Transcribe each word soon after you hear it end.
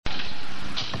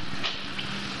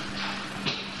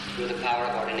through the power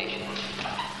of ordination,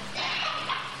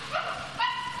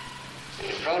 and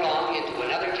to prolong into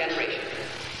another generation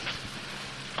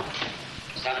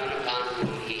someone upon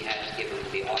whom he has given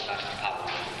the august power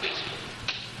of the priesthood.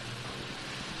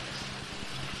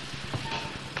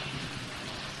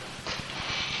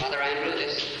 Father Andrew,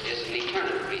 this is an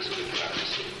eternal priesthood you are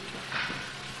receiving.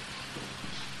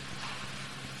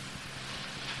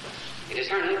 It is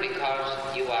eternal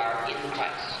because you are in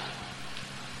Christ.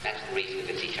 That's the reason of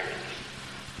its eternity.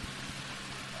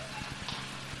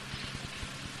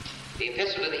 The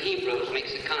Epistle to the Hebrews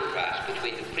makes a contrast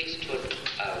between the priesthood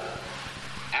of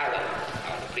Aaron,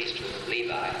 or the priesthood of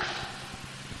Levi,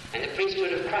 and the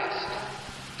priesthood of Christ,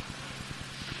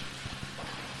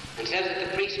 and says that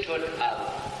the priesthood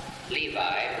of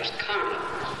Levi was carnal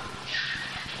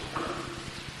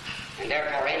and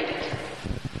therefore ended.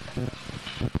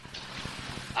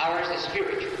 Ours is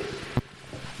spiritual.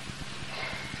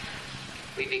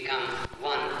 We become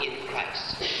one in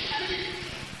Christ.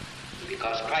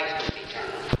 Because Christ is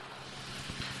eternal,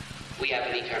 we have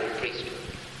an eternal priesthood.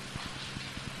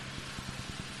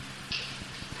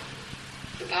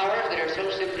 The powers that are so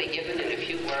simply given in a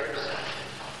few words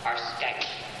are staggering.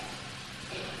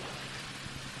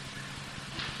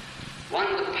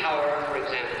 One with power, for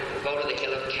example, to go to the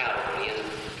hill of Calvary and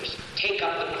just take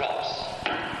up the cross,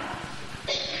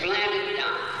 plant it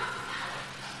down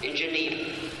in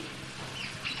Geneva,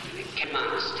 in a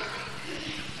monastery,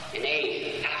 in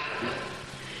Asia, Africa,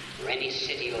 or any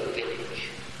city or village.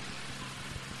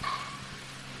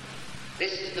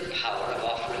 This is the power of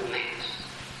offering Mass.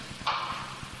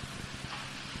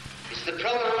 It's the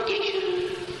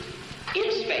prolongation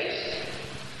in space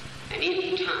and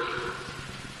in time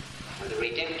of the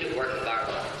redemptive work of our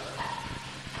Lord.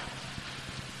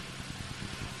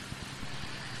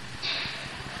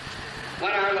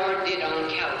 What our Lord did on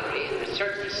Calvary, in a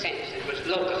certain sense, it was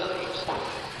localized.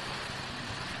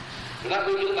 And what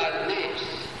we do by the Mass,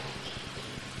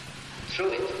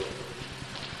 through it,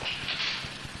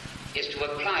 is to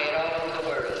apply it all over the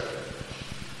world.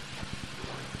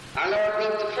 Our Lord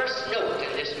wrote the first note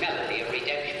in this melody of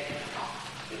redemption,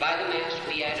 and by the Mass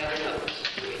we add other notes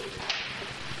to it.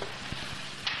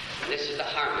 And this is the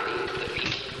harmony of the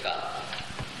peace of God.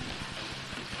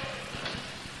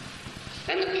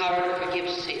 Then the power to forgive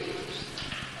sins.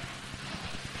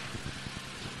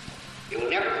 You will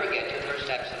never forget your first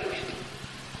absolution.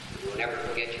 You will never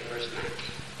forget your first Mass.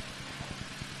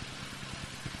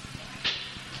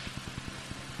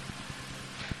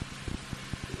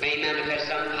 It may manifest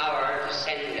some power to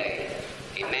send a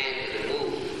man to the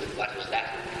moon, but what is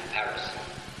that in comparison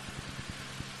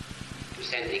to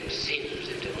sending sins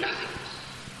into nothingness?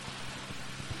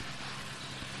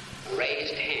 A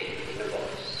raised hand and a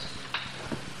voice.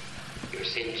 Your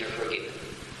sins are forgiven.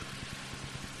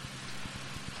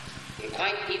 And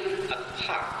quite even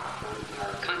apart from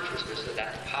our consciousness of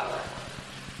that power,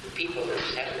 the people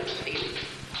themselves feel it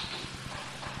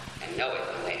and know it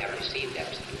when they have received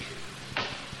absolution.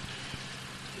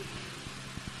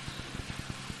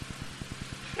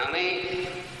 Now may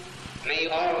you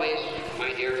always,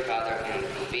 my dear Father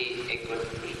Andrew, be a good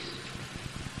priest.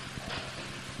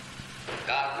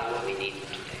 God knows we need it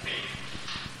today.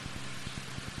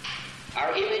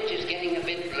 Our image is getting a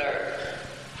bit blurred.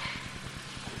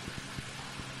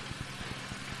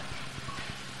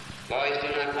 Boys do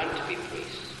not want to be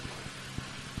priests.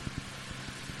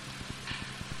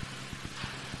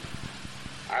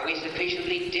 Are we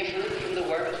sufficiently different from the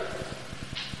world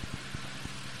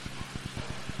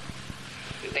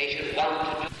that they should want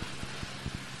to do?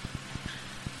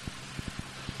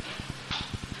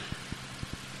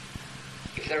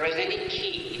 If there is any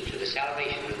key to the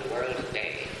salvation of the world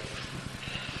today,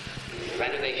 the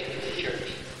renovation of the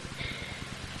church,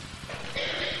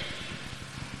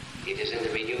 it is in the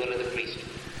renewal of the priesthood.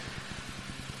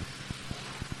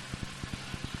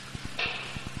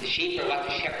 The sheep are what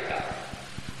the shepherd are.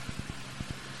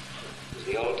 As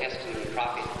the Old Testament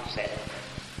prophet said,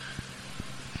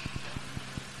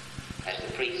 as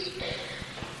the priest,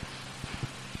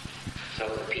 so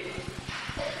the people.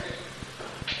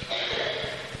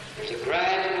 There's a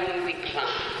gradual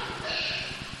decline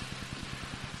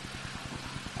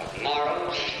of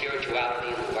morals and spirituality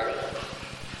in the world.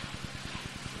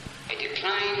 A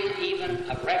decline even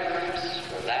of reverence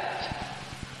for that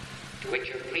to which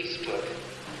your priesthood,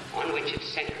 on which it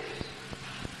centers,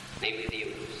 namely the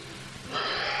Eucharist.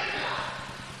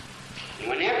 And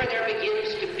whenever there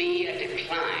begins to be a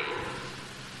decline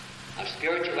of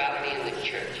spirituality in the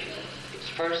church, it's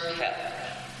first felt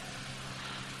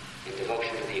in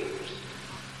devotion to the Eucharist.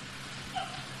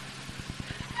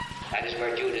 That is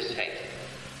where Judas failed.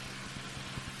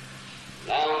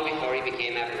 long before he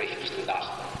became avaricious in the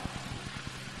gospel.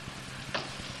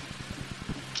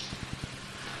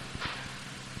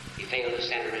 He failed to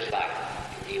center his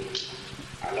life in you.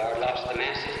 Our Lord lost the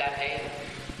masses that day.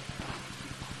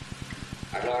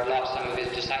 Our Lord lost some of his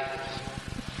disciples.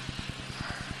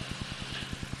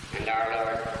 And our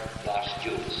Lord lost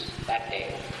Judas that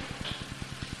day.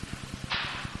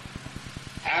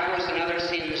 Avarice and other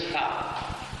sins follow.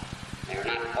 They are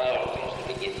not always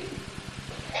the beginning.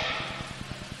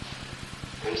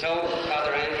 And so,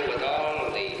 Father Andrew, with all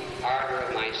of the ardor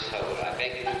of my soul, I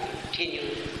beg you to continue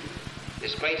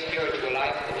this great spiritual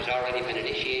life that has already been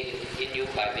initiated in you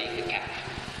by being a Capuchin.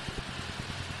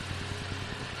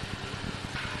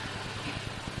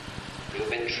 You've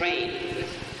been trained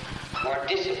with more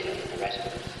discipline than the rest of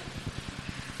us.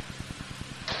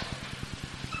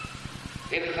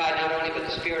 Vivified not only with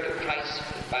the Spirit of Christ,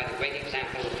 but by the great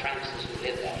example of Francis who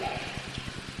lived that life.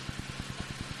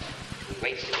 In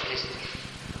great simplicity.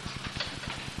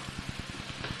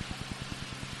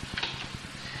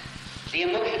 The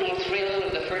emotional thrill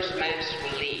of the first Mass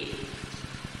will leave,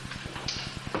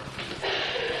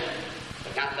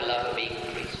 but not the love of being a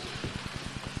priest.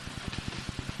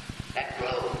 That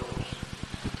grows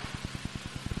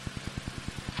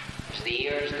as the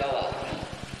years go on.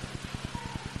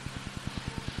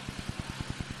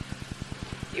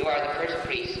 You are the first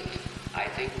priest, I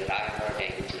think, that I have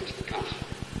ordained since the council.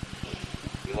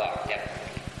 You are,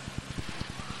 definitely.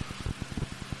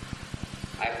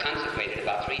 I've consecrated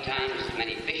about 3 times as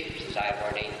many bishops as I have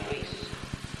ordained priests.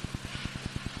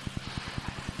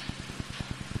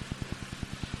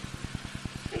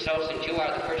 And so, since you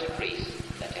are the first priest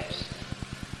that has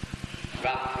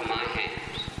dropped from my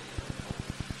hands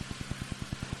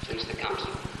since the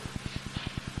council,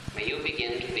 may you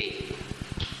begin to be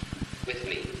with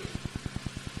me,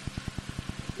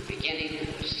 beginning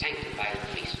to sanctify the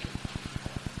priesthood.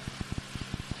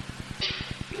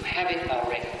 You have it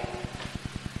already.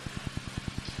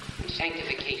 And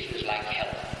sanctification is like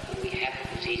health. When we have it,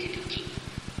 it's easy to keep.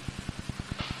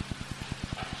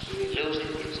 When we lose it,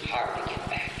 it's hard to get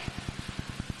back.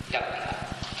 Doubly hard.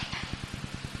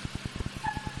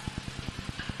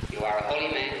 You are a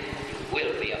holy man. You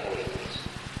will be a holy priest.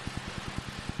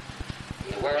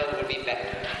 And the world will be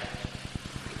better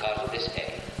because of this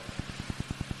day.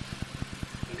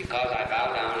 And because I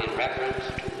bow down in reverence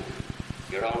to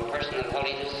your own personal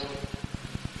holiness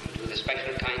and to the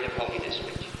special kind of holiness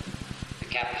which the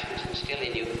Capuchins instill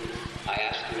in you, I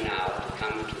ask you now to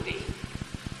come to the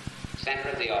center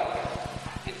of the altar